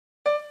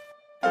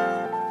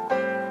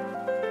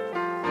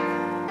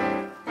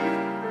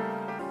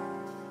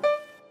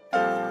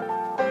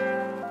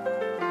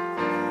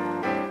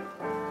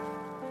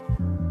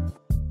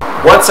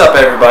What's up,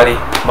 everybody?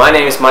 My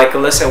name is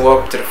Michaelis, and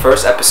welcome to the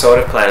first episode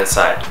of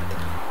Planetside.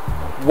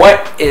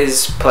 What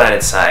is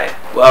Planetside?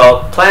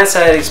 Well,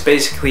 Planetside is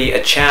basically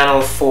a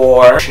channel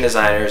for motion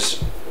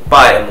designers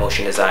by a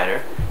motion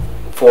designer,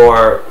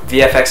 for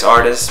VFX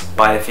artists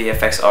by a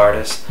VFX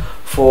artist,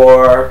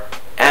 for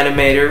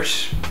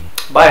animators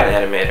by an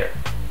animator.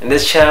 In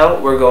this channel,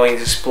 we're going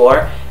to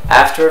explore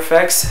After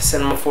Effects,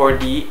 Cinema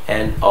 4D,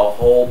 and a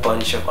whole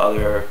bunch of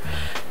other,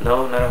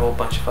 no, not a whole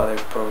bunch of other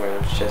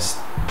programs, just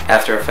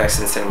After Effects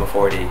and Cinema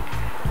 4D.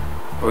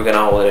 We're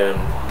gonna hold it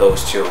in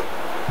those two.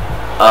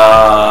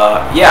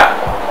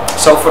 Yeah.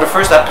 So for the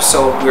first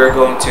episode, we're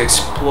going to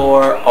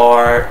explore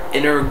our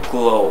inner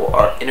glow,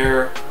 our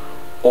inner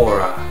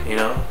aura, you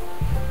know?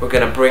 We're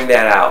gonna bring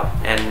that out,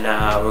 and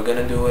we're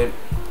gonna do it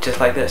just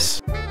like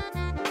this.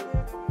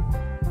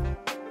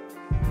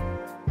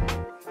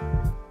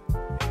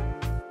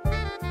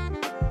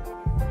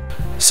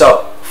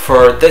 So,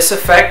 for this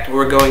effect,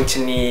 we're going to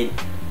need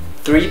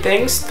three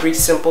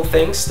simple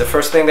things. The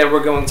first thing that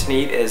we're going to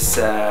need is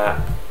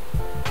a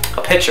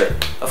picture.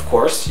 Of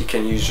course, you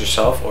can use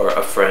yourself or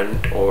a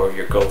friend or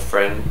your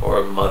girlfriend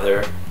or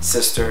mother,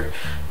 sister,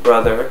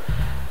 brother.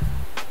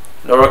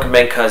 Don't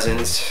recommend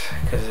cousins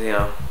because, you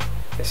know,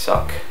 they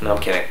suck. No,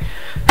 I'm kidding.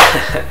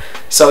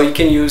 So you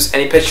can use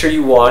any picture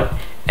you want.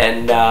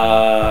 And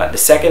the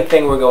second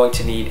thing we're going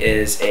to need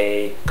is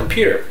a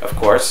computer, of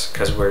course,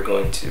 because we're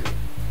going to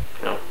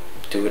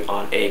do it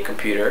on a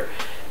computer.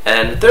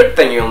 And the third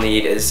thing you'll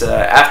need is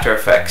After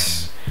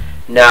Effects.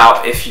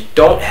 Now, if you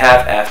don't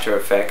have After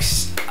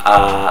Effects,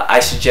 I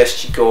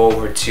suggest you go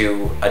over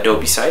to the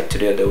Adobe site,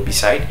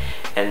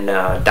 and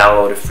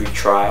download a free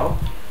trial,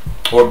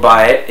 or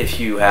buy it if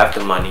you have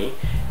the money.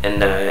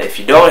 And if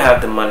you don't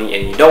have the money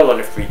and you don't want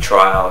a free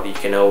trial, you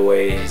can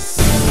always...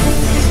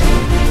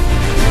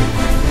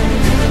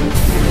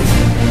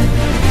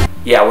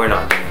 Yeah, we're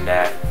not doing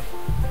that.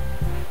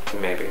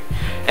 Maybe.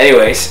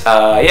 Anyways,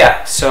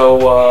 yeah,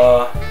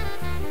 so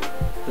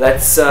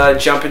let's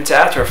jump into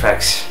After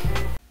Effects.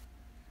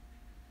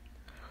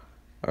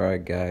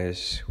 Alright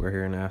guys, we're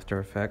here in After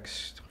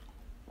Effects,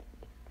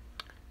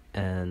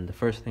 and the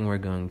first thing we're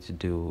going to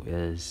do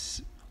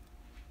is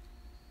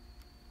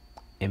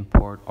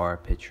import our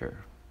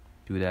picture.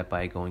 Do that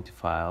by going to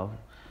File,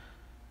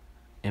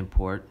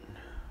 Import,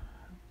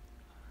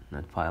 and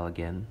then File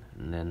again,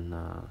 and then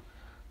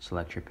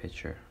select your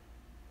picture,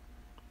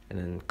 and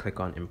then click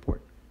on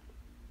Import.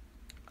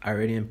 I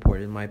already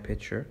imported my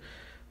picture,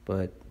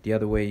 but the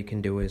other way you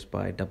can do is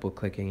by double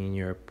clicking in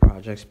your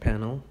projects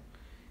panel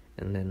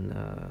and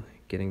then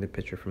getting the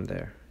picture from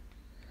there.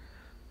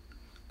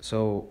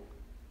 So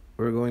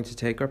we're going to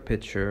take our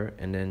picture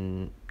and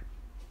then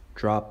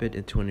drop it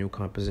into a new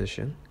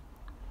composition.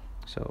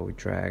 So we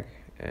drag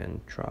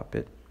and drop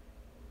it,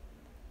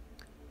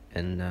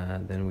 and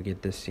then we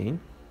get this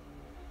scene.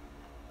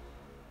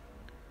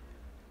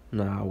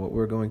 Now what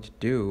we're going to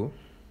do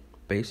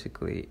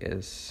basically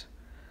is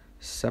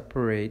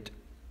separate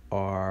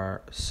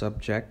our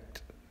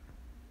subject,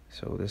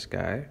 so this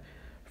guy,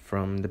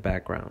 from the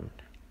background.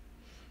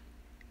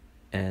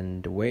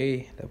 And the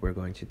way that we're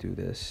going to do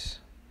this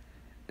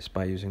is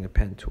by using the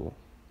pen tool.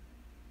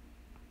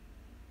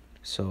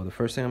 So the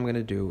first thing I'm going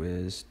to do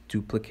is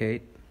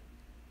duplicate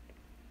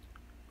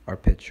our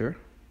picture.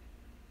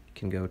 You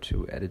can go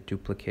to Edit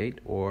Duplicate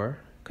or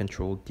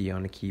Control D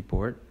on the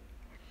keyboard.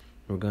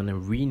 We're going to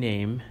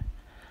rename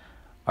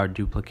our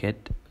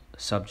duplicate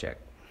subject.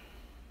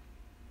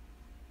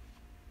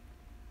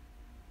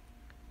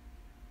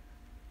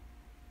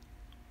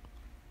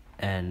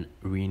 And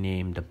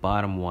rename the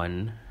bottom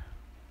one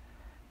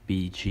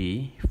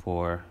BG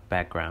for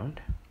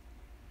background.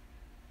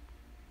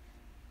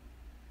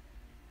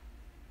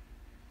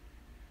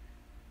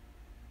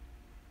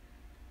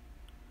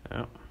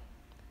 Oh.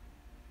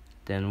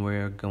 Then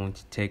we're going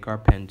to take our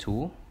pen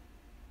tool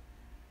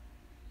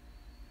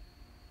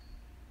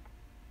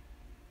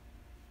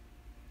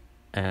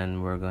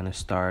and we're going to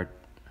start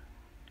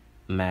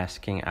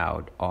masking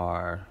out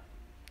our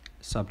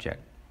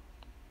subject.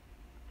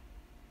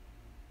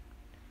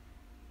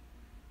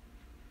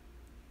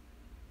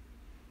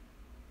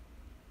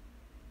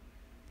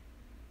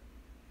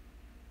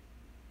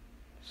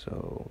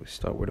 So we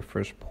start with the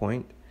first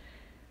point,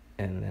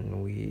 and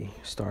then we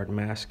start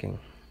masking.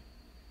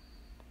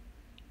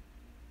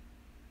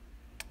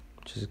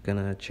 Just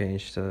gonna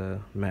change the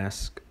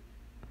mask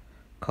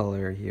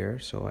color here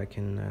so I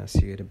can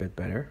see it a bit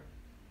better.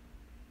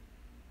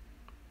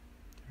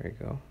 There you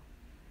go.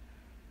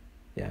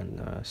 Yeah,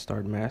 and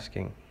start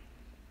masking.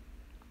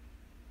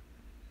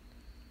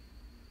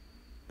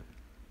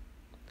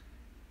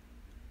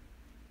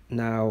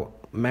 Now,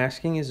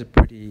 masking is a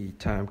pretty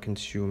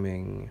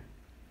time-consuming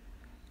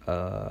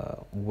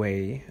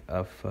way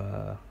of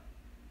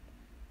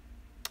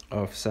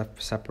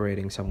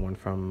separating someone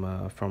from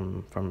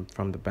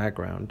the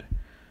background.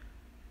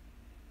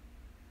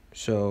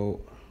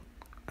 So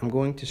I'm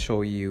going to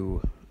show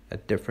you a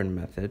different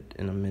method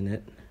in a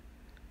minute.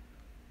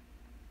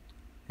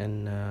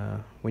 And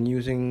when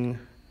using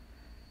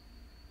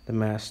the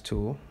mask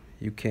tool,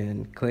 you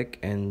can click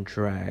and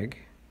drag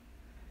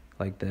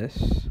like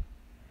this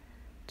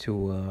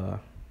to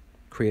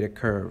create a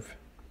curve.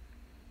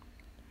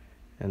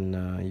 And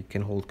you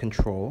can hold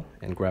control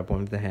and grab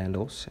one of the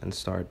handles and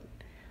start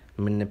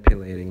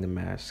manipulating the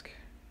mask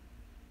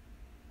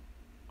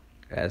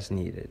as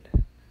needed.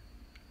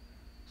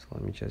 So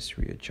let me just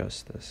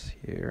readjust this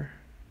here.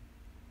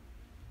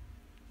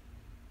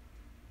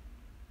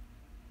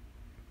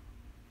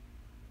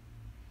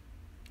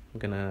 I'm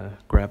gonna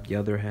grab the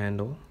other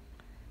handle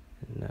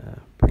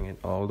and bring it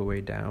all the way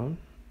down,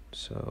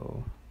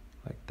 so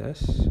like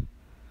this,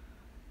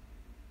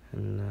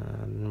 and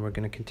then we're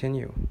gonna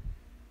continue.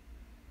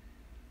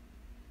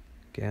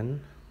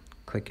 Again,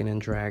 clicking and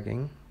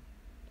dragging,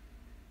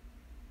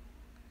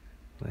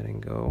 letting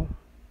go,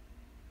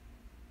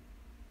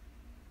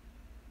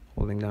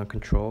 holding down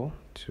control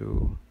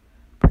to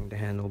bring the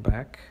handle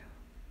back.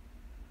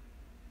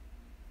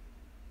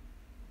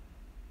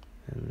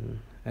 And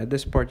at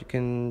this part, you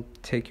can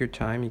take your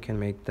time. You can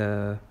make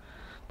the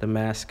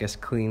mask as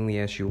cleanly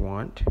as you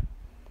want.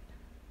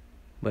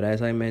 But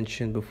as I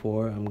mentioned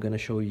before, I'm going to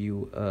show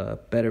you a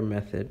better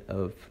method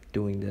of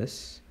doing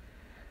this.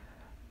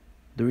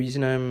 The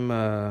reason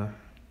I'm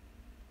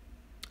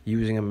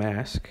using a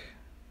mask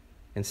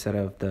instead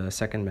of the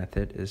second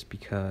method is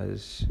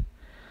because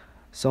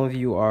some of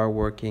you are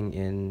working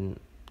in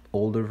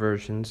older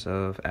versions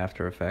of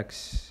After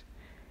Effects,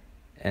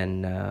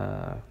 and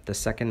the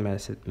second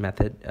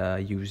method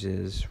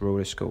uses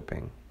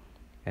rotoscoping,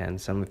 and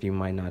some of you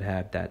might not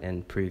have that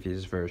in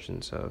previous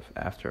versions of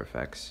After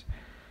Effects.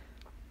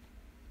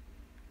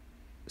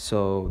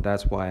 So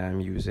that's why I'm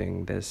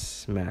using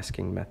this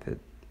masking method,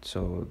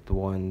 so the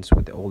ones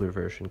with the older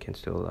version can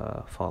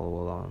still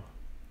follow along.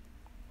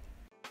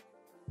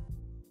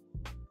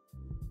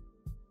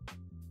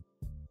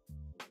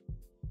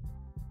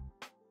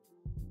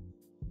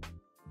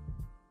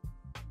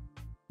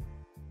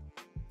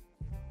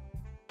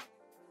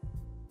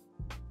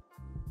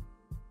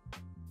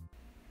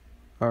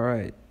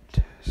 Alright,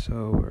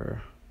 so we're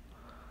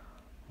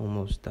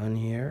almost done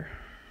here.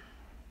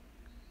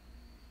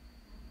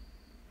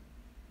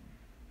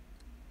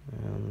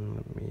 And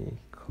let me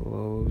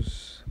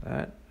close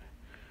that.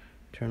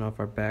 Turn off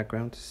our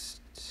background to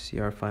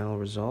see our final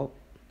result.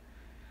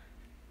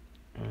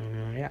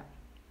 Yeah,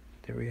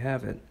 there we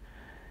have it.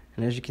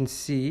 And as you can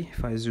see,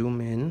 if I zoom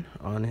in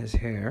on his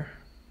hair,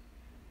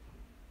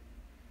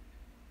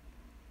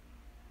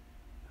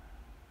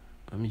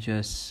 let me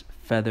just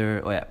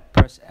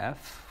press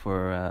F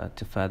for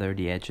to feather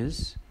the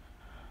edges,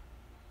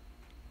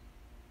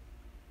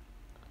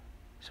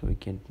 so we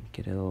can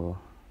get a little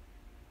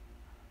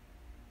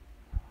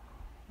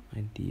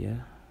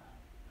idea.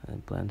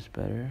 It blends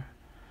better.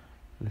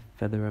 And the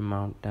feather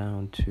amount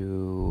down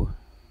to,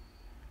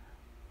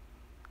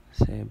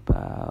 say,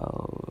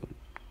 about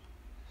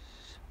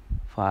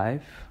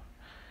 5.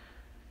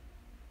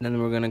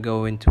 Then we're gonna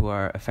go into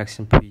our effects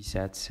and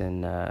presets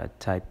and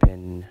type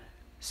in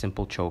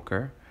simple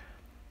choker.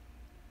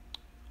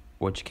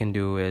 What you can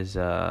do is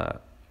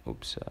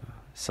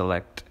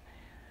select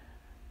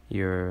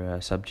your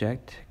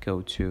subject,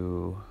 go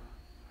to,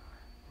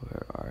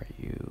 where are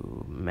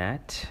you,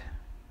 matte,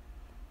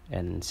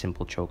 and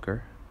simple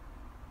choker,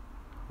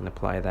 and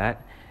apply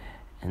that,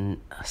 and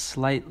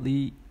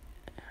slightly,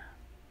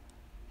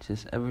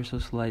 just ever so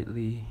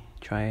slightly,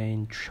 try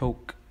and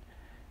choke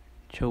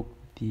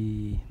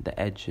the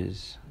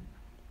edges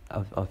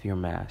of your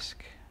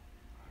mask.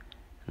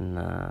 And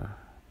then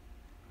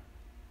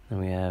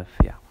we have,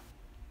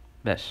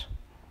 this.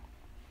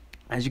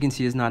 As you can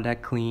see, it's not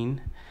that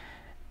clean,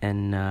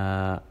 and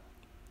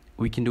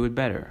we can do it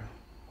better.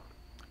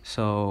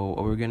 So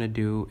what we're gonna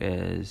do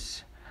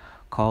is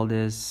call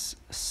this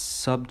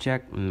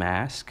subject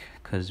mask,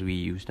 because we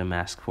used a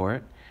mask for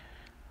it.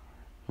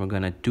 We're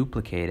gonna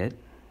duplicate,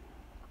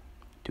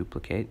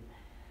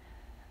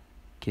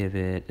 give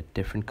it a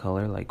different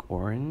color like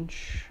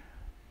orange.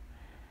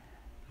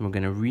 And we're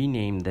gonna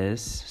rename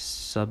this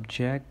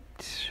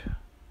subject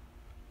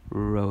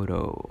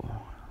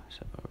roto,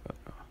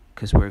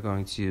 because we're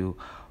going to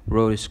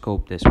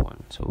rotoscope this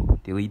one. So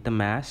delete the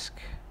mask,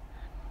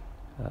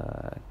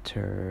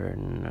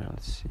 turn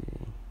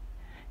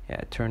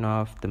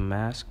off the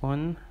mask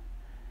one,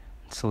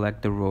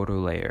 select the roto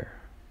layer.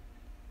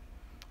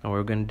 And what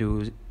we're going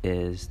to do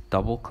is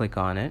double click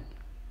on it.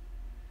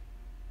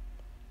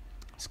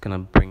 It's going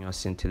to bring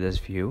us into this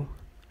view,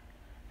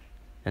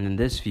 and in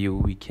this view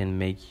we can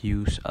make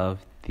use of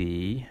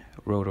the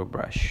roto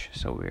brush.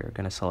 So we're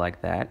going to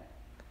select that.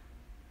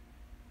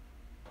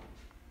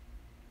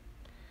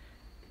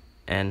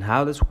 And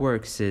how this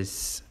works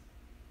is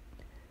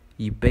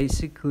you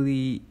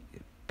basically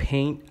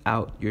paint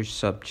out your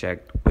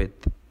subject with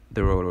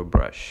the roto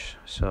brush.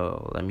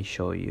 So let me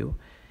show you.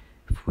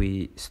 If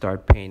we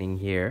start painting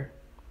here,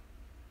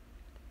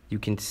 you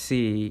can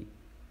see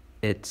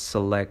it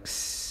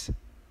selects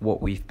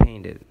what we've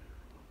painted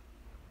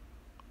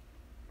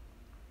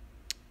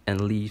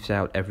and leaves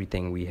out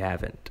everything we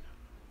haven't.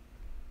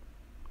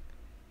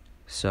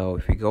 So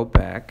if we go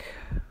back,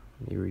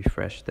 let me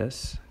refresh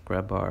this,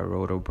 grab our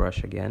roto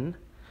brush again,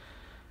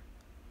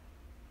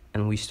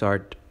 and we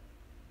start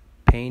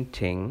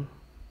painting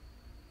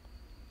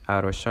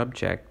our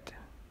subject.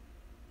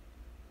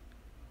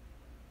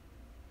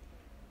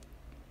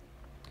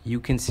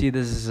 You can see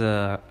this is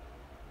a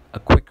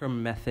quicker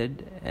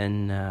method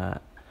and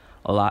a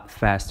lot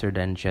faster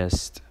than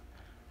just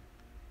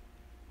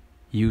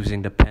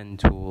using the pen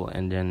tool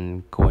and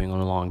then going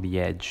along the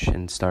edge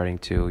and starting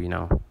to,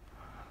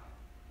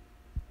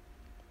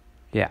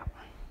 yeah.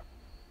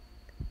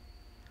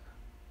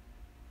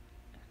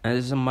 And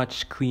this is a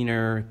much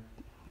cleaner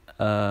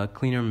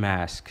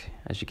mask,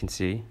 as you can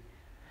see.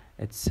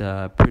 It's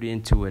pretty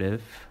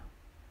intuitive.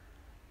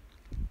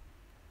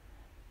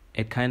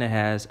 It kind of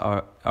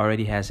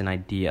already has an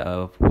idea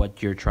of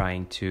what you're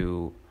trying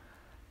to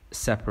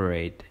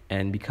separate,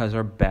 and because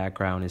our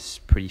background is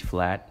pretty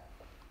flat,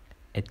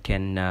 it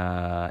can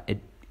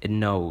it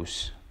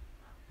knows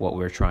what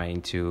we're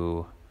trying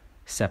to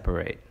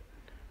separate.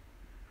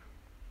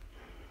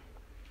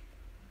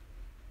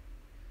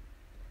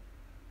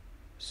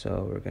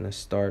 So we're gonna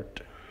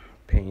start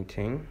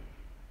painting.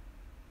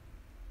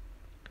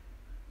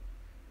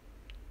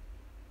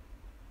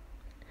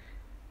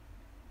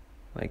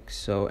 Like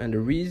so, and the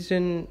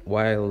reason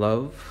why I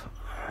love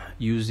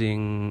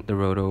using the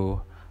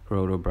roto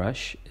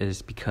brush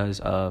is because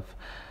of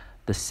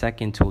the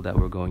second tool that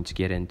we're going to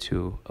get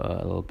into a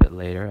little bit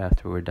later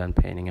after we're done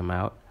painting them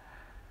out.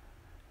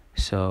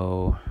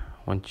 So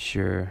once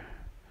you're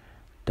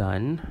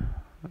done,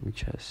 let me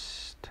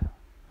just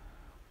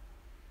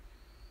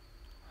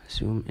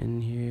zoom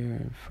in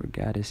here. I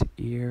forgot his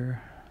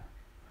ear.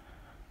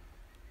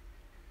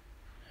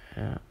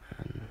 Yeah,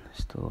 and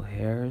still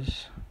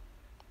hairs.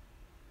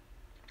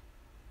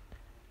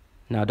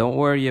 Now don't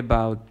worry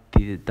about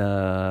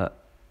the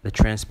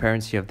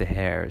transparency of the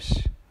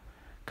hairs,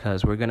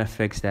 because we're gonna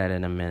fix that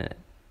in a minute.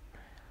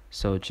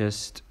 So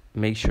just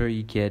make sure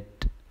you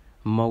get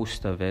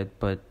most of it,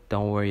 but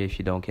don't worry if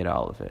you don't get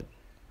all of it.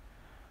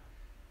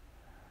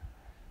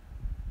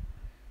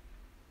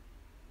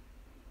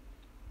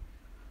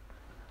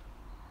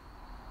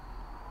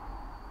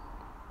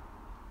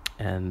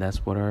 And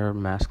that's what our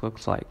mask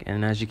looks like.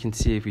 And as you can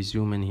see, if we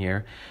zoom in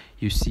here,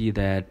 you see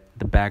that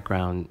the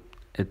background,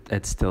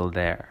 it's still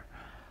there.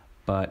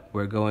 But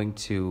we're going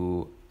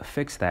to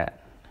fix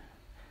that.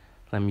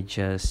 Let me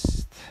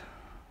just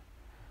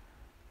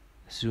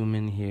zoom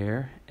in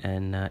here.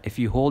 And if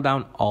you hold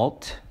down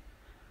Alt,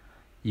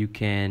 you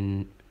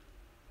can...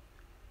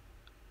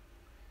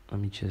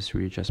 Let me just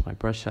readjust my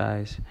brush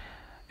size.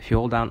 If you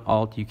hold down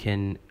Alt, you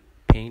can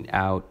paint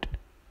out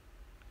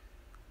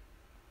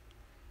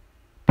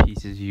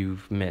pieces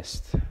you've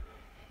missed.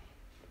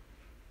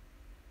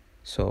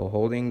 So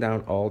holding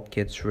down Alt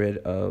gets rid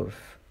of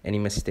any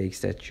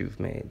mistakes that you've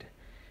made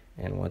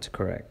and want to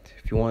correct.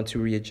 If you want to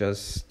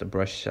readjust the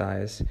brush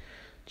size,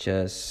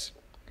 just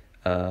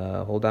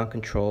hold down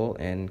Control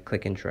and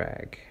click and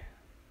drag.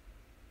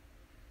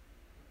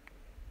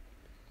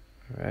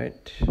 All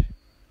right,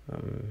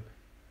 I'm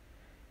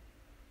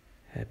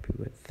happy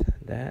with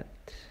that.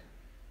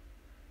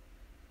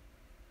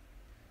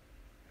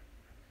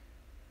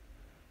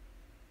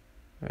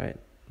 All right,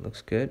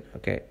 looks good.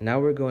 Okay, now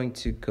we're going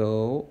to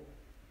go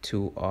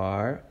to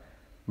our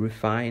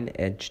Refine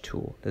Edge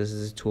tool. This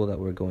is a tool that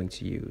we're going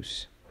to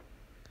use.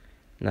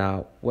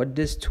 Now, what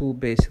this tool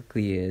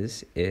basically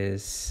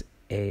is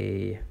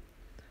a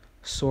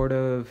sort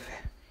of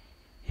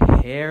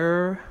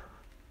hair...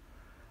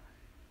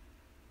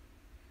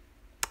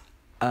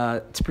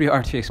 it's pretty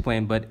hard to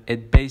explain, but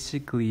it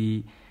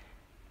basically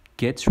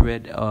gets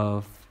rid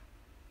of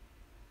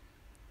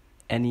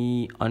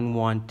any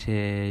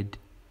unwanted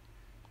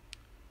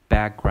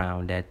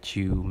background that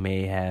you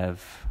may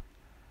have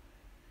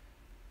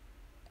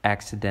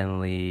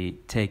accidentally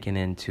taken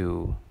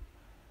into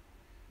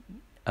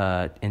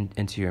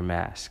your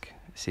mask.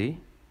 See?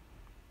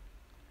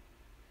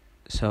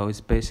 So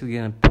it's basically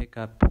gonna pick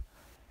up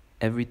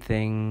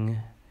everything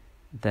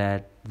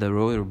that the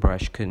rotor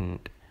brush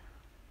couldn't,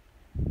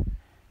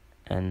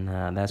 and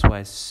that's why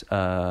it's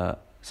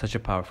such a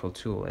powerful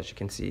tool, as you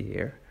can see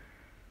here.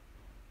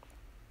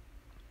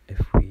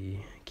 If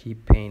we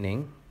keep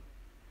painting,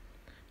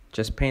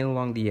 just paint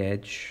along the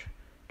edge.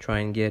 Try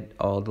and get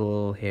all the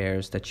little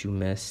hairs that you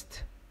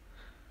missed.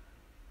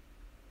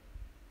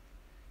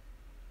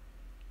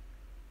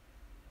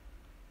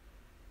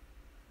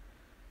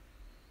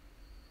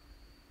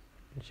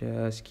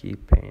 Just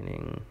keep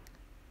painting.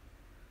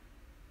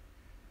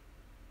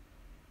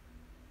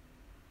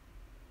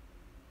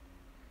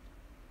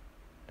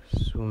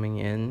 Zooming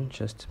in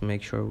just to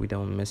make sure we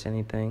don't miss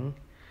anything.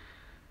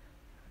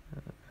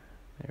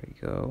 There we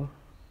go.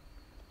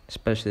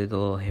 Especially the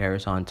little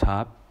hairs on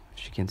top,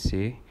 as you can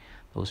see.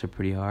 Those are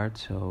pretty hard,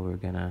 so we're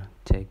gonna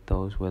take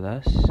those with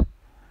us.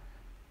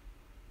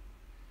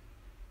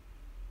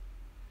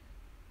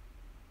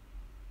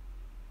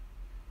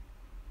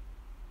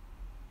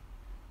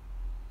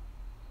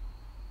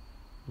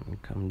 And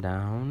come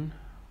down.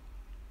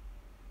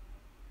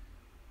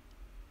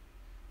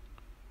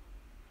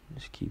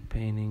 Just keep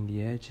painting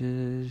the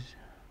edges.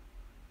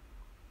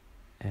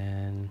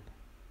 And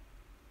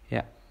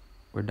yeah,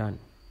 we're done.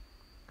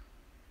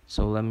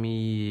 So let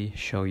me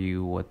show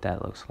you what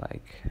that looks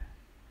like.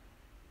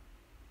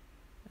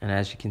 And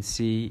as you can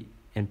see,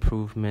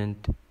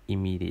 improvement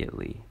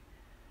immediately.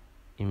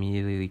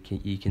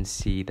 You can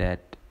see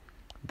that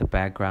the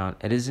background,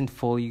 it isn't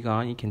fully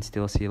gone. You can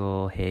still see a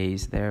little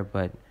haze there,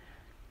 but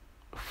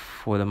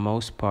for the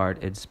most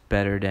part, it's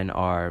better than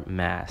our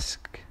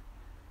mask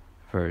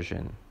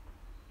version.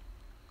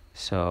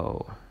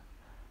 So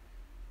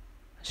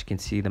as you can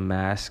see, the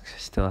mask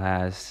still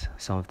has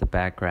some of the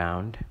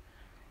background,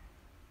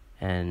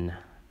 and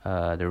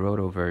the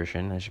roto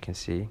version, as you can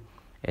see,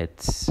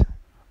 it's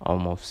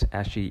almost,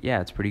 actually,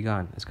 yeah, it's pretty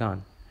gone. It's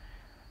gone.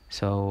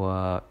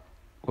 So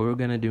what we're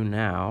gonna do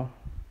now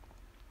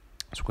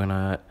is we're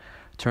gonna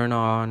turn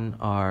on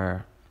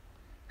our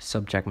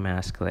subject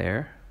mask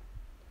layer.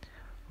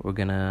 We're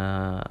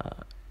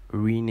gonna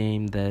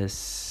rename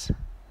this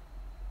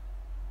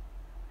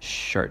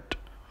shirt.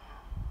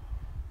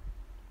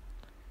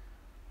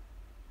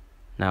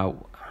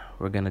 Now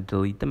we're gonna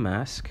delete the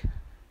mask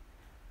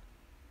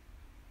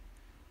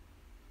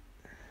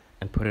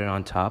and put it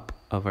on top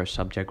of our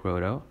subject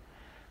roto.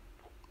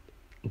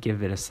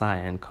 Give it a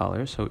cyan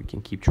color so we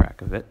can keep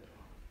track of it.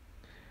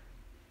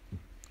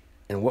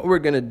 And what we're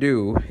gonna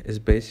do is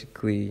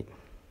basically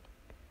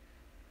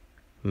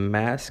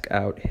mask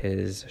out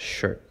his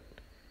shirt,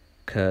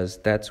 because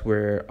that's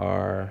where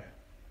our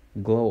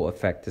glow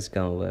effect is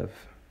gonna live.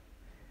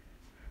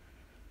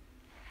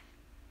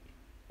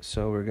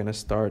 So we're gonna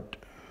start,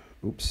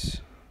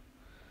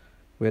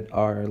 with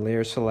our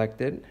layer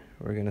selected.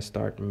 We're gonna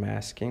start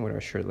masking with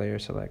our shirt layer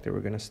selected. We're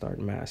gonna start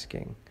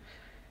masking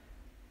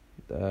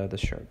the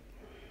shirt.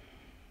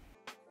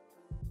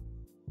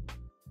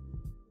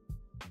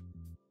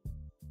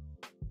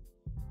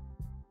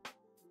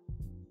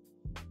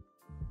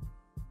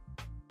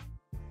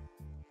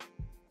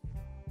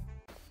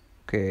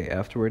 Okay,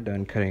 after we're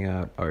done cutting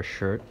out our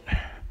shirt, you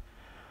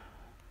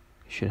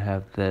should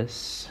have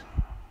this.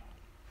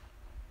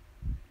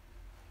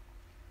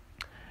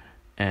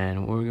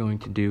 And what we're going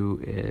to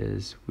do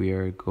is we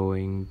are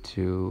going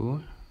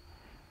to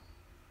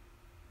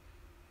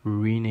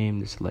rename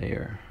this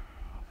layer,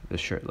 the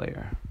shirt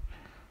layer.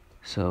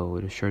 So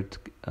with the shirt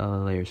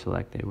layer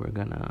selected, we're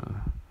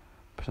gonna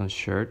press on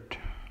shirt.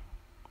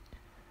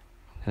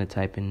 I'm gonna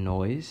type in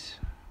noise,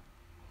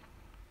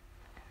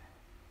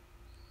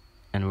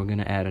 and we're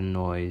gonna add a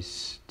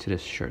noise to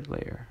this shirt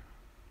layer.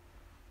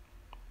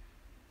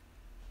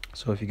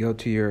 So if you go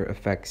to your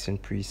effects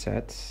and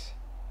presets,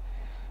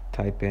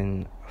 type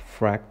in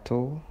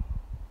fractal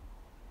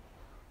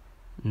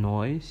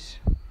noise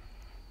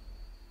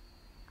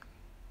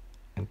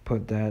and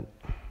put that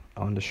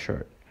on the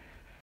shirt.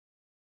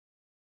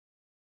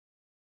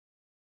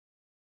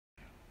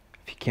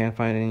 If you can't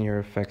find it in your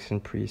effects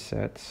and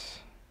presets,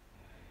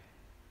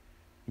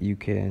 you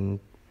can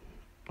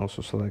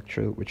also select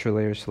with your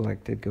layer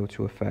selected, go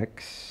to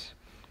effects,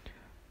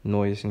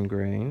 noise and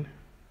grain,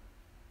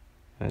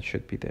 and it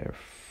should be there,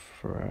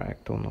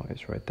 fractal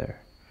noise right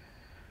there.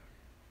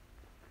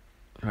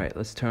 Alright,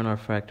 let's turn our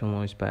fractal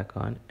noise back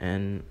on,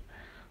 and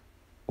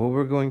what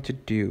we're going to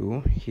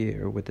do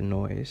here with the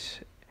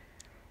noise,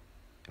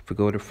 if we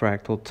go to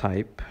fractal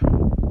type,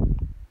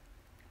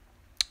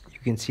 you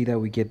can see that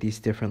we get these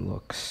different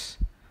looks.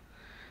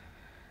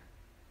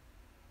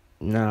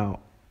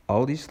 Now,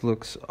 all these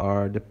looks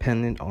are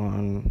dependent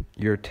on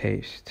your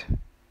taste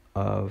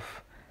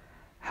of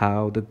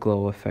how the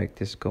glow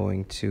effect is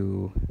going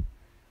to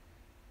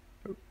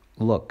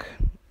look.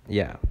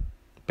 Yeah,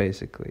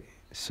 basically.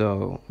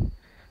 So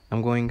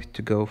I'm going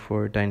to go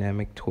for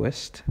dynamic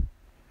twist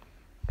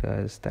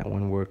because that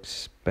one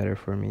works better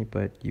for me,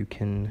 but you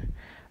can...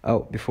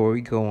 Oh, before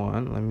we go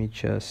on, let me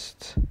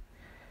just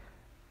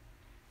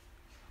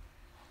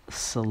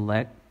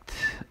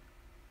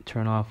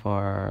turn off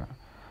our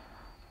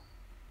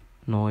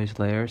noise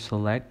layer,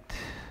 select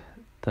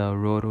the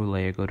roto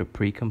layer, go to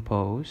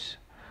pre-compose,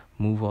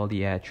 move all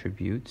the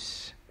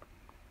attributes,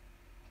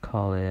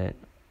 call it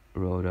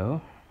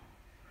roto,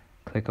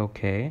 click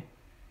OK.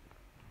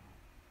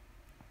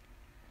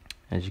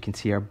 As you can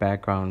see, our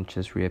background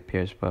just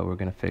reappears, but we're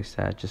gonna fix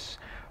that. Just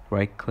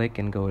right click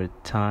and go to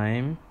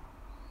time,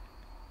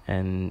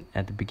 and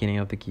at the beginning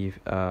of the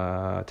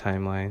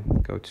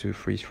timeline, go to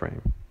freeze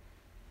frame.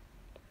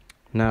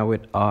 Now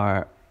with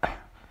our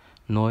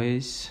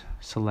noise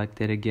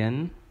selected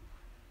again,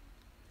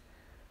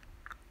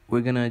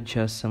 we're gonna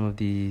adjust some of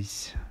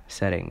these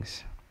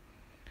settings.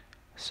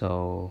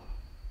 So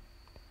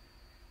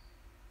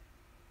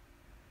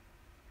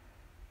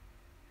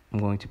I'm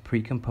going to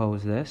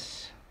pre-compose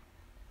this.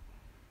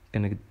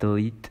 I'm gonna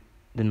delete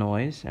the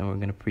noise, and we're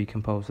gonna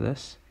pre-compose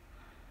this.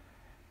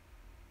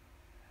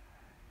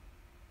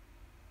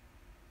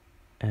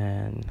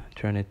 And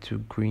turn it to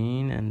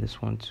green, and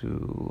this one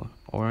to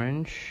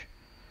orange.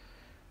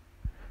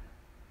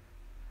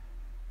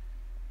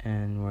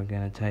 And we're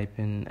gonna type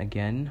in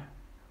again.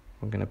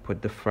 We're gonna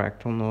put the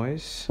fractal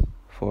noise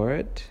for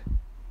it.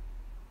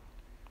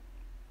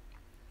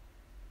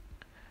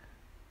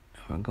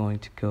 we're going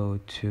to go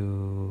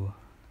to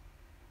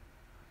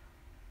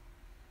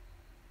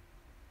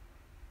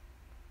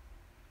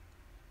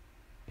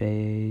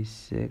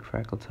basic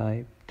fractal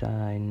type,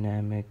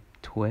 dynamic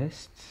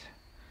twists.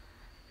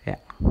 Yeah.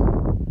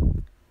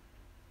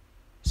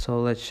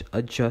 So let's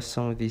adjust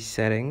some of these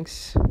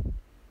settings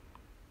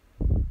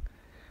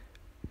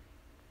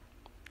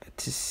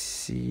to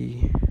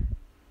see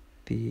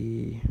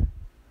the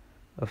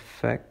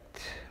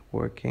effect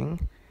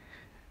working.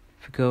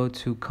 If we go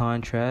to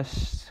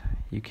contrast,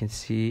 you can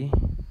see,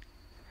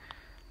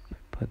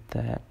 put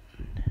that,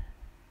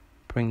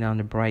 bring down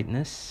the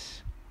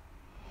brightness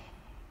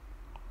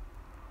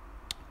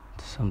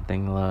to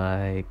something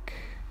like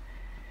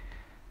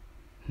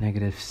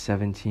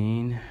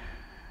 -17. If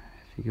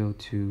you go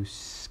to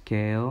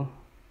scale,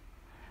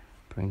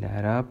 bring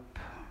that up,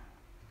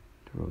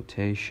 the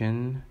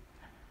rotation,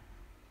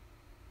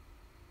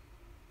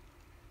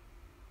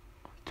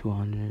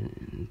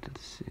 200,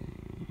 let's see,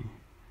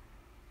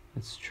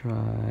 let's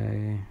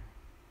try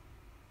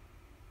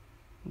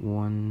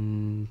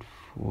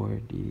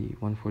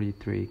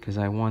 143, because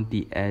I want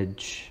the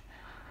edge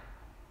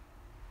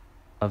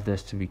of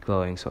this to be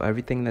glowing. So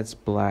everything that's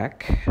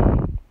black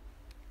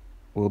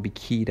will be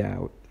keyed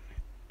out,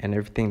 and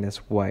everything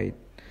that's white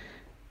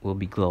will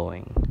be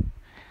glowing.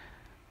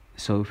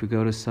 So if we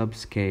go to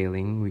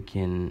subscaling, we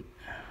can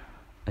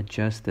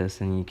adjust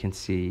this, and you can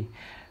see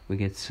we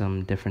get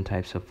some different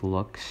types of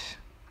looks.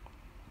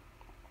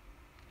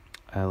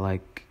 I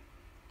like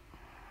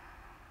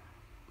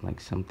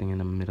something in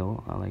the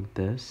middle. I like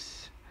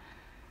this.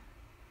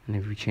 And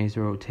if we change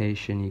the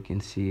rotation, you can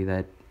see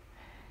that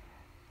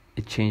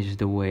it changes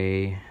the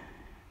way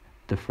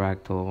the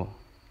fractal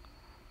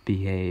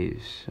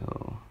behaves.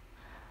 So I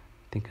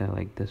think I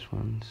like this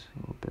one. It's a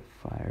little bit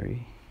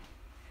fiery.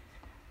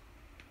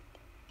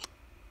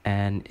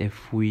 And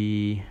if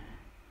we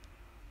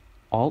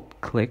alt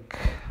click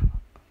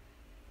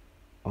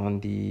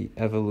on the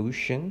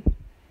evolution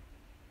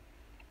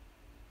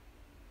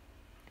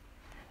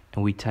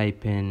and we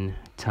type in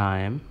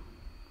time,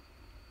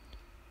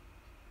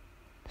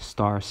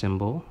 star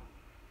symbol,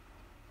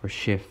 or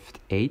shift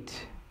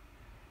 8,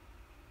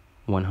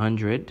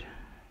 100,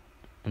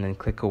 and then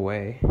click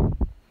away,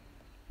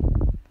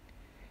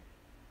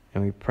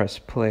 and we press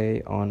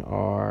play on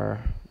our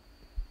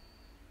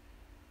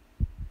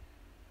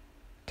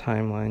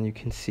timeline, you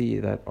can see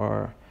that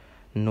our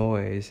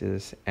noise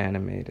is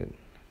animated.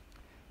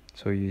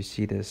 So you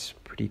see this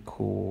pretty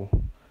cool,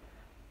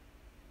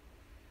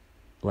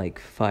 like,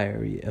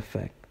 fiery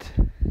effect.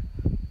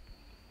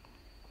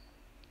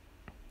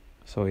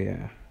 So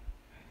yeah,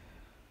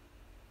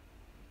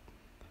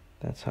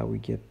 that's how we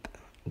get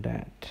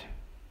that.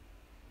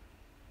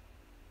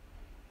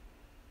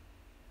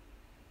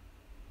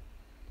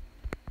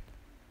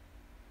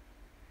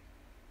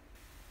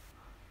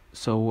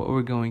 So what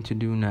we're going to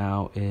do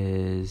now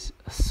is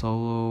a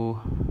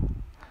solo,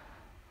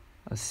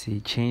 let's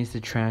see, change the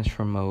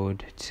transfer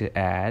mode to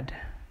add,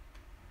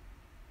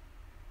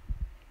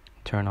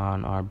 turn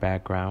on our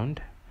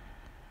background.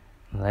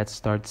 Let's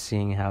start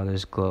seeing how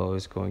this glow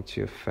is going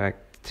to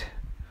affect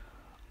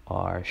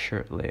our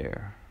shirt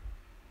layer.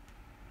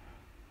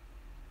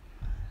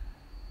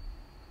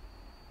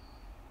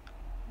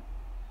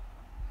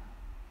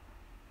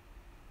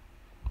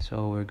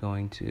 So we're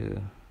going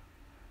to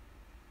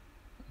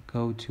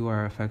go to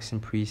our effects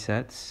and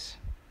presets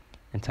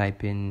and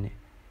type in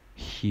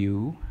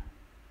hue,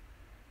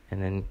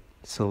 and then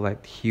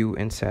select hue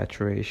and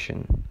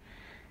saturation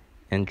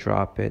and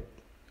drop it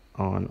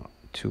on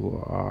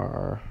to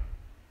our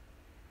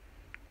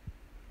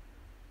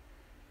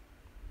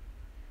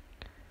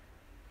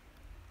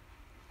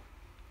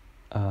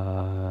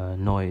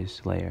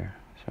noise layer.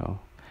 So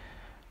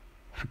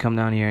if we come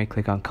down here and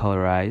click on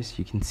colorize,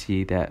 you can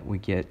see that we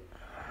get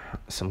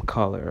some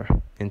color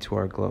into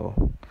our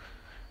glow.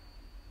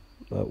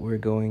 But we're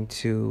going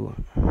to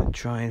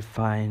try and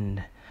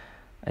find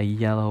a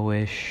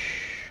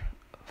yellowish,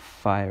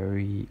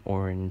 fiery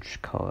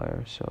orange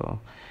color. So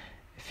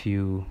if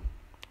you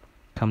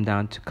come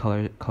down to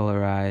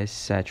colorize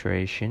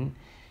saturation,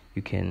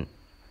 you can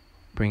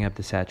bring up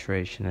the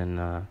saturation,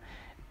 and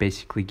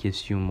basically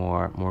gives you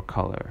more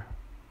color,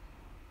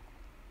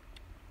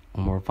 a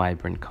more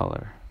vibrant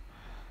color.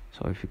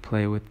 So if you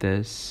play with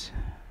this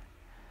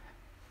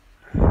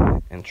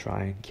and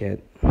try and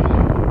get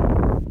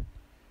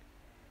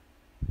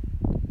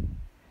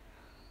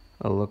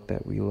a look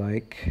that we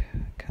like,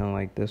 kind of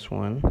like this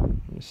one.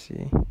 Let me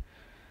see.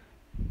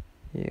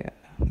 Yeah,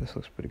 this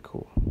looks pretty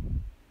cool.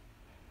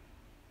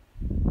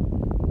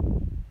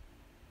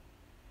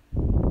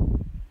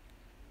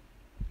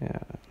 Yeah,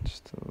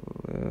 just a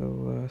little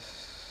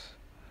less.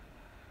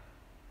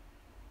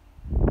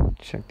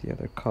 Check the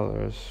other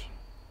colors.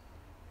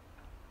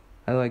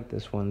 I like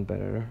this one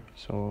better,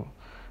 so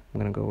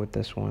I'm gonna go with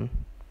this one.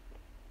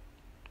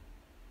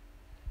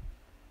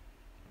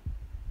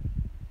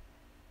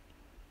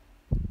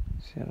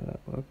 See how that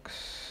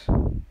looks.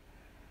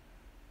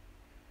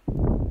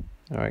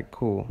 Alright,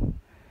 cool.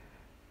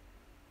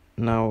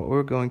 Now what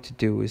we're going to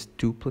do is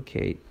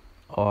duplicate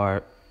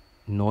our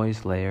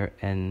noise layer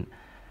and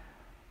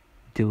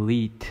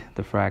delete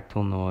the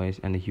fractal noise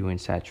and the hue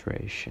and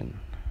saturation.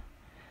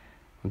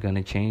 We're going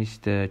to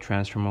change the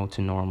transfer mode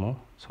to normal,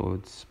 so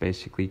it's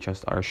basically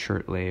just our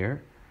shirt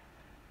layer.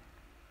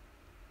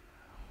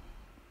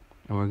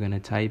 And we're going to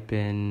type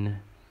in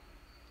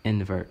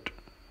invert.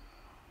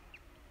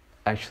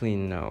 Actually,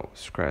 no,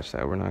 scratch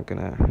that. We're not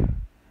going to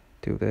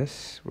do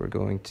this. We're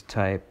going to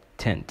type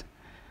tint.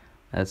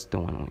 That's the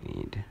one we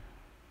need.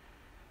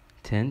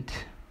 Tint.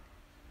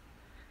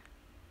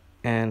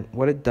 And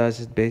what it does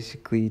is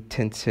basically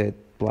tints it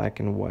black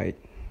and white.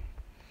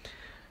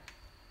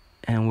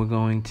 And we're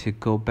going to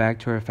go back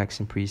to our effects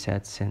and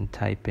presets and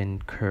type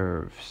in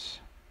curves.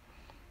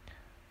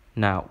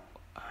 Now,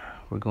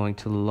 we're going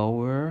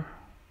to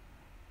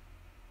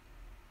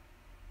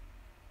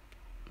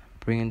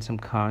bring in some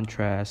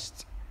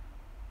contrast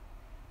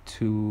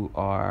to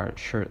our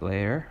shirt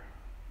layer.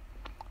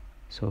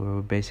 So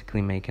we're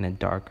basically making it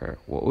darker.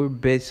 What we're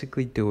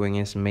basically doing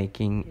is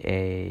making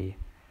a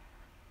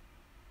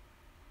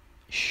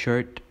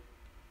shirt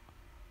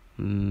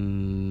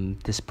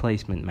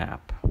displacement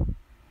map.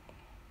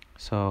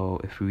 So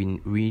if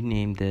we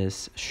rename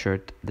this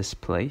shirt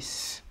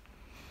displace,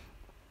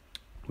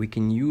 we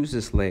can use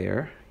this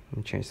layer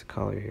and change the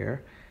color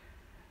here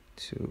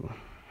to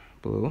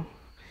blue.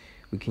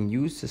 We can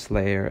use this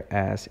layer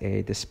as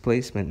a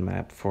displacement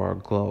map for our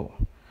glow,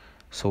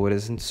 so it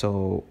isn't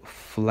so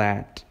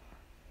flat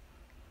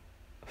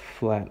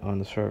on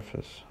the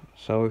surface.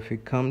 So if we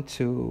come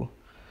to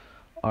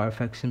our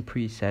effects and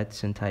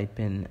presets and type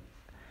in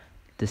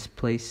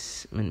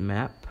displacement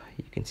map,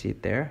 you can see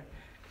it there.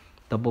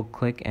 Double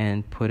click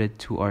and put it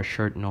to our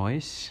shirt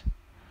noise.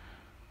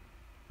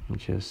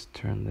 Just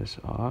turn this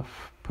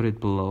off. Put it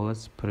below.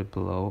 Let's put it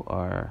below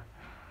our.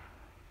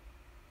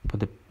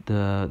 Put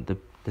the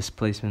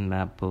displacement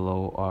map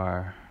below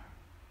our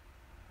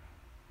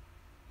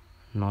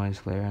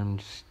noise layer. I'm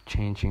just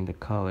changing the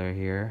color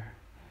here,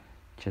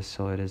 just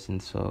so it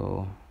isn't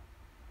so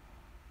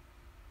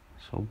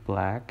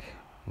black.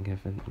 I'll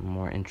give it a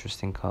more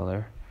interesting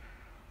color.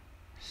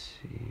 Let's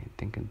see, I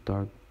think a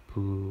dark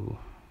blue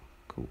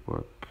could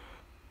work.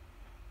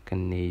 Like a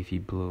navy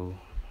blue.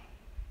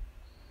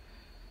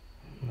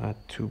 Not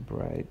too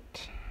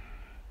bright.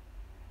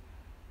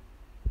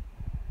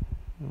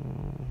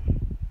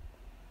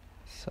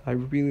 So I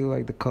really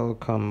like the color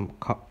combo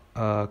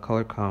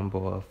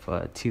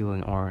of teal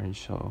and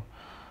orange, so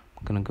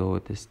I'm gonna go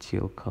with this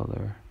teal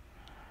color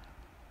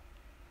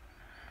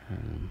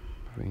and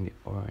bring the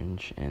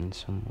orange in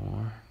some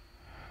more.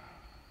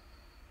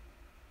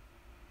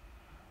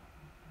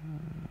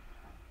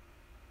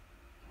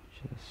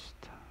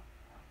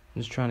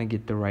 I'm just trying to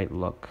get the right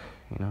look,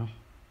 you know.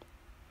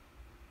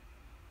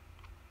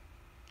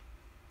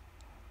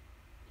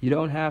 You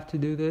don't have to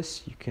do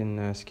this. You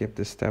can skip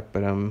this step,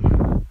 but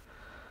I'm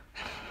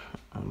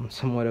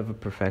somewhat of a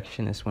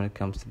perfectionist when it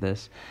comes to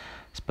this,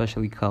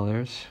 especially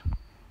colors.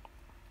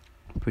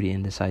 Pretty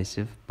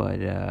indecisive, but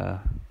here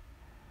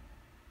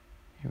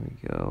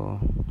we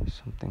go.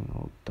 Something a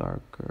little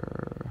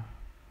darker,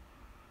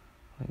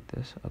 like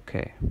this.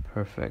 Okay,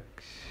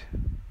 perfect.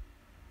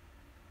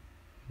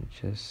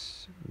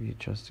 Just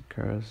readjust the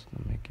curves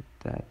and make it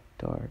that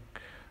dark.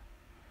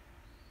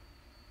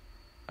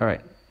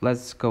 Alright,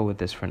 let's go with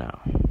this for now.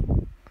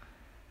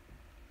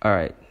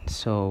 Alright,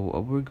 so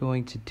what we're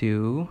going to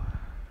do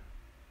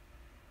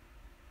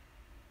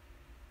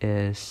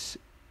is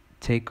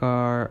take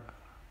our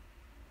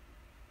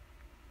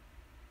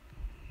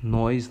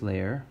noise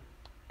layer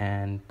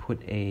and put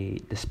a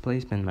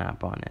displacement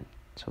map on it.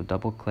 So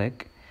double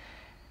click.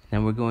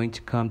 Then we're going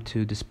to come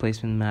to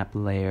displacement map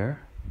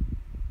layer.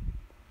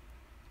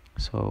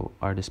 So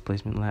our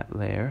displacement map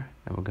layer,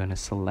 and we're going to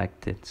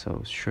select it.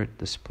 So shirt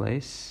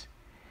displace.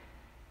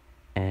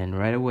 And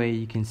right away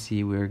you can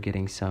see we're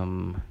getting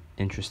some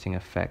interesting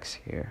effects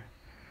here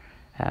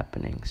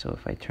happening. So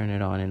if I turn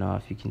it on and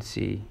off, you can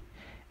see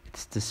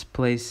it's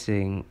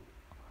displacing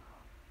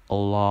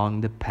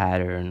along the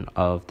pattern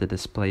of the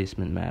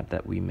displacement map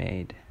that we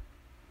made.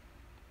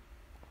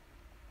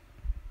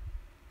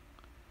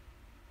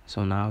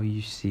 So now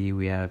you see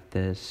we have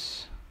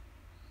this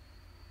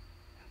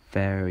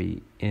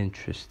very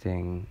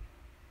interesting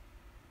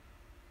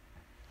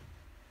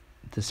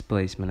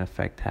displacement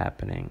effect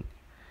happening.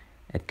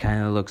 It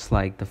kind of looks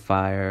like the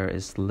fire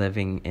is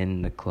living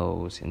in the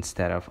clothes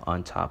instead of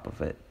on top of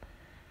it.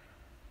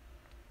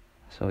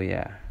 So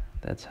yeah,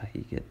 that's how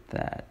you get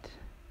that.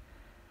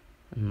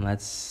 And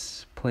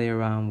let's play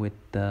around with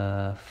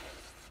the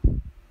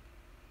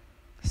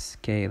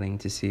scaling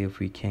to see if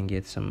we can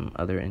get some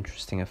other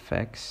interesting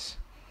effects.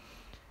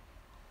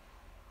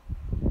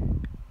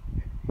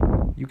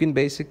 You can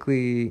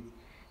basically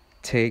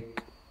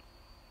take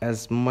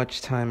as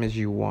much time as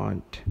you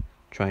want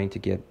trying to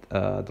get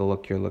the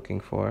look you're looking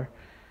for,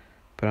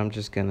 but I'm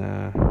just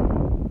gonna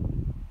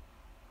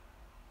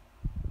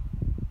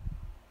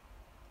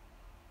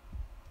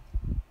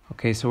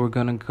okay, so we're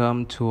gonna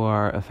come to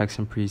our effects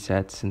and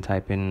presets and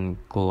type in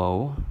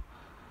glow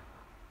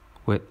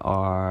with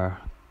our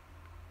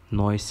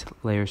noise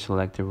layer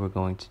selector, we're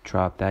going to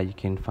drop that. You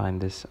can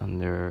find this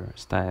under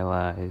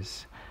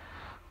stylize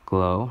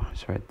glow.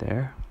 It's right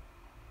there.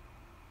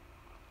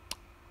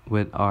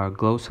 With our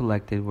glow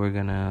selected, we're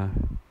gonna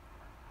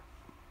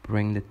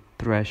bring the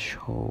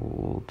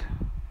threshold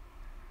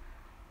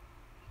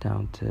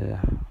down to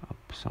up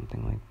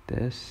something like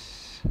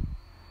this.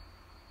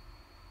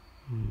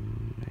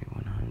 Maybe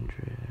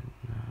 100.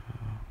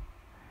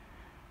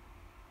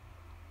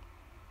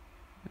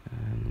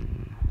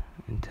 And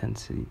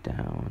intensity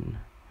down,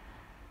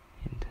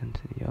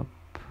 intensity up,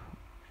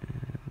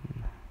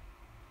 and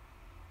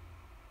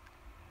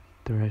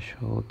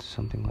threshold to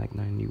something like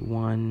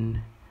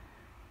 91,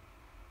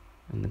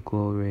 and the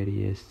glow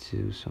radius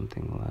to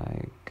something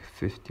like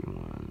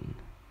 51.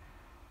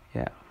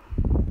 Yeah.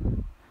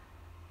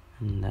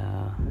 And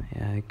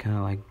yeah, I kind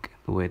of like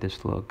the way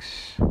this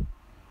looks.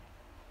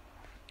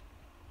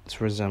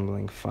 It's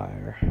resembling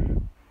fire.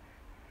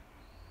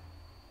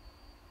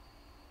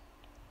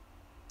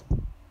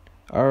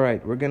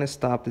 Alright, we're gonna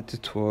stop the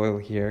tutorial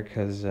here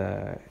because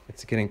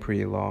it's getting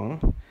pretty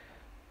long.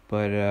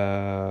 But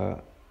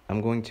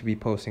I'm going to be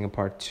posting a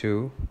part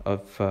 2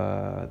 of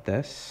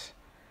this.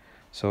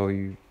 So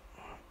in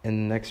the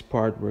next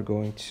part, we're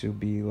going to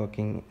be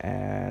looking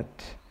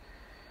at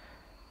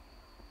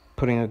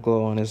putting a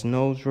glow on his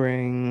nose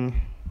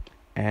ring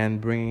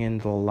and bringing in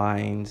the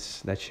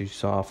lines that you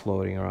saw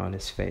floating around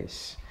his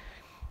face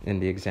in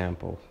the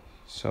example.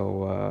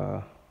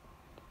 So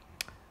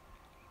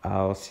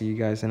I'll see you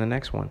guys in the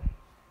next one.